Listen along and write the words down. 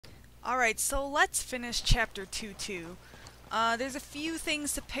Alright, so let's finish chapter 2 too. There's a few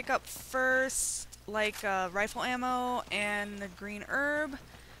things to pick up first, like rifle ammo and the green herb,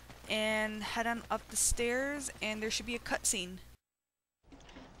 and head on up the stairs, and there should be a cutscene.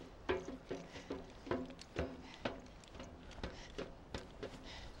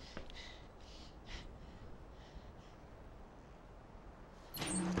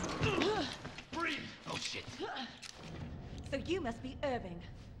 Oh shit. So you must be Irving.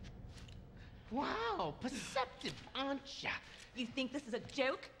 Wow, perceptive, aren't ya? You think this is a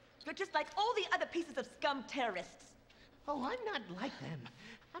joke? You're just like all the other pieces of scum terrorists. Oh, I'm not like them.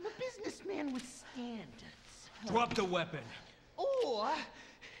 I'm a businessman with standards. Drop the weapon. Or,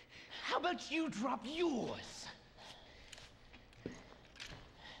 how about you drop yours?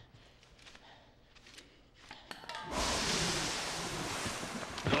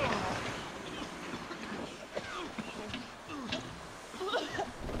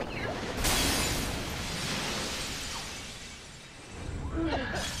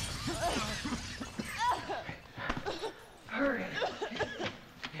 Hurry.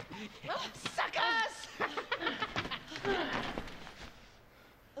 Suckers!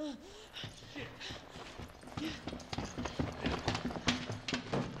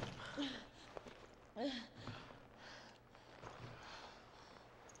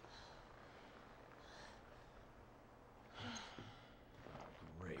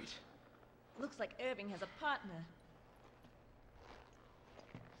 Great. Looks like Irving has a partner.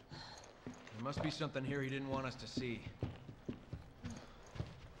 There must be something here he didn't want us to see.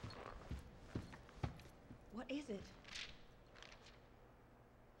 What is it?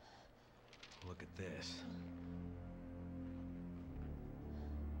 Look at this.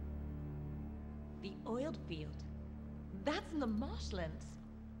 The oil field. That's in the marshlands.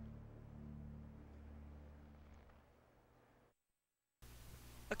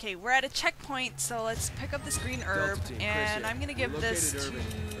 Okay, we're at a checkpoint, so let's pick up this green herb, Delta team, Chris and here. I'm gonna We give this located to Irving,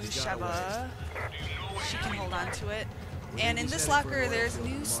 but he got Sheva. She can hold on to it. We And think in he's this headed for locker, an oil there's a field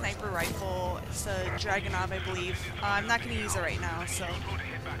in new the sniper marshlands. rifle. It's a Dragunov, I believe. I'm not gonna use it right now, so.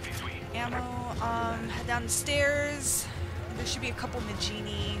 Ammo, head down the stairs. There should be a couple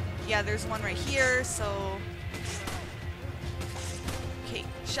Magini. Yeah, there's one right here, so. Okay,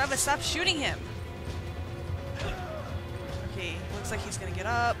 Sheva, stop shooting him! Okay, looks like he's gonna get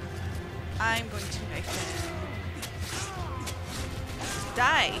up. I'm going to knife him.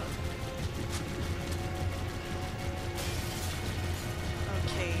 Die!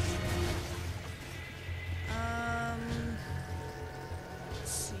 Okay.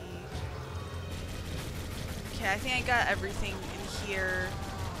 Let's see. Okay, I think I got everything in here.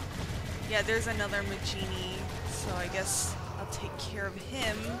 Yeah, there's another Magini, so I guess I'll take care of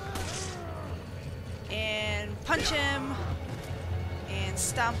him. And punch him. And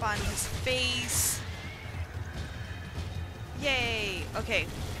stomp on his face. Yay! Okay,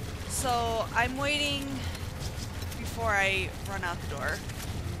 so I'm waiting before I run out the door.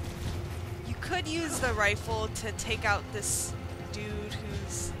 You could use the rifle to take out this dude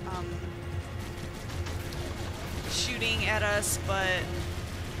who's shooting at us, but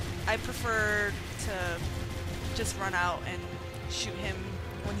I prefer to just run out and shoot him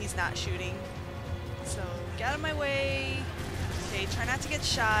when he's not shooting. So get out of my way. Okay, try not to get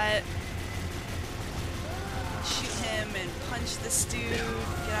shot. Shoot him and punch this dude.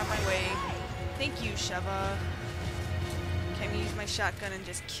 Get out of my way. Thank you, Sheva. Okay, I'm gonna use my shotgun and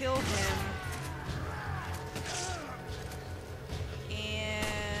just kill him.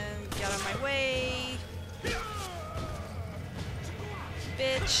 And get out of my way.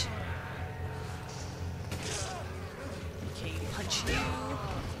 Bitch. Okay, punch you.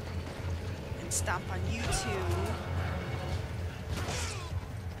 And stomp on you too.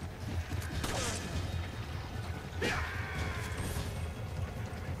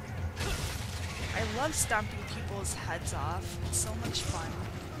 I love stomping people's heads off. It's so much fun.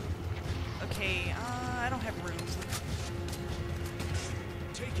 Okay, I don't have room.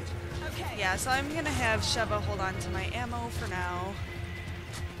 Take it. Okay. Yeah, so I'm gonna have Sheva hold on to my ammo for now.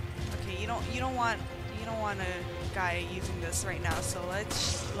 Okay, you don't want a guy using this right now, so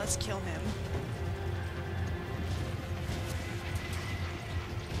let's kill him.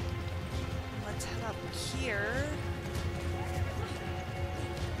 Let's head up here.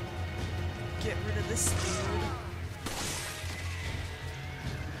 Get rid of this dude.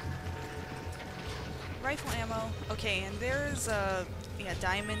 Rifle ammo. Okay, and there's a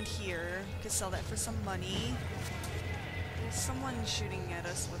diamond here. Could sell that for some money. There's someone shooting at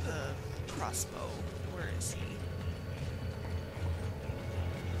us with a crossbow. Where is he?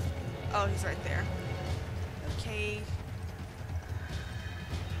 Oh, he's right there. Okay.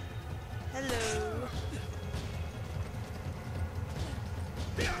 Hello.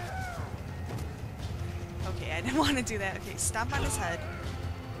 Okay, I didn't want to do that. Okay, stomp on his head.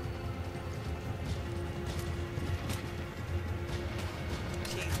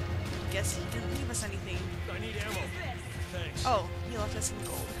 Okay, guess he didn't leave us anything. I need ammo. Thanks. Oh, he left us some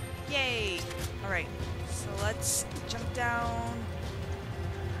gold. Yay! Alright, so let's jump down.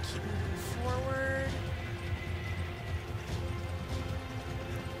 Keep moving forward.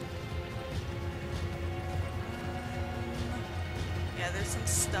 Yeah, there's some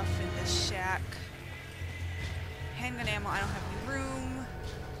stuff in this shack. Handgun ammo, I don't have any room.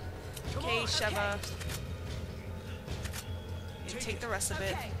 Okay, Sheva. You take the rest of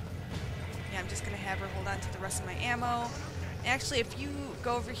it. Yeah, I'm just gonna have her hold on to the rest of my ammo. Actually, if you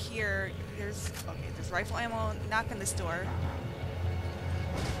go over here, there's rifle ammo. Knock on this door.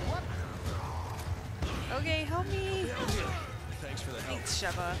 Okay, help me. Thanks for the help. Thanks,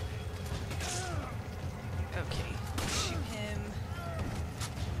 Sheva. Okay, shoot him.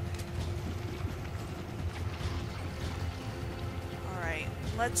 All right,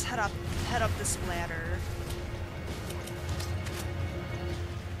 let's head up this ladder.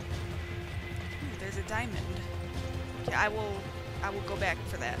 Ooh, there's a diamond. Okay, I will go back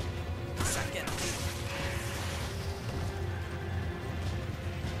for that in a second.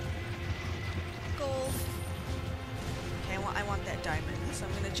 Gold. Okay, I want that diamond. So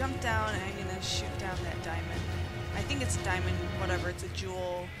I'm gonna jump down and I'm gonna shoot down that diamond. I think it's a diamond, whatever, it's a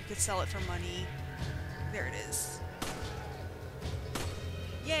jewel. You could sell it for money. There it is.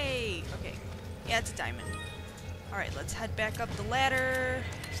 Yay! Okay. Yeah, it's a diamond. Alright, let's head back up the ladder.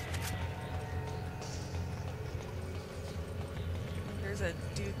 There's a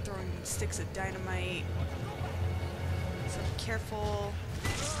dude throwing sticks of dynamite. So be careful.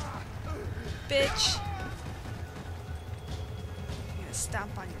 Bitch! I'm gonna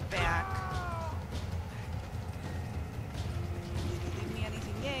stomp on your back. Did you leave me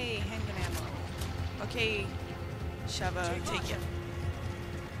anything? Yay, handgun ammo. Okay, Sheva, take it.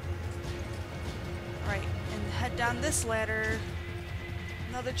 Alright, and head down this ladder.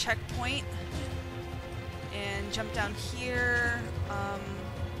 Another checkpoint. And jump down here.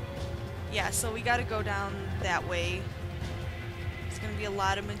 Yeah, so we gotta go down that way. There's gonna be a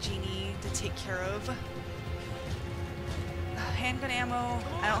lot of Majini to take care of. Handgun ammo,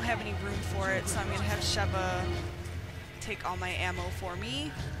 I don't have any room for it, so I'm gonna have Sheva take all my ammo for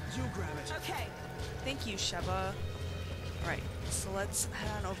me. You grab it. Okay. Thank you, Sheva. Alright, so let's head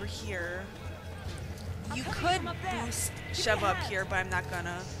on over here. You could boost Sheva up here, but I'm not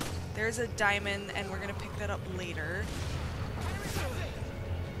gonna. There's a diamond, and we're gonna pick that up later.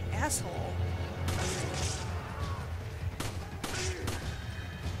 Asshole.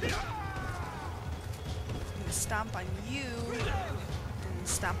 I'm gonna stomp on you, and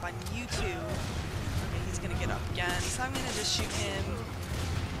stomp on you too. Okay, he's gonna get up again, so I'm gonna just shoot him.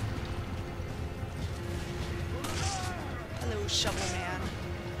 Hello, Shovel Man.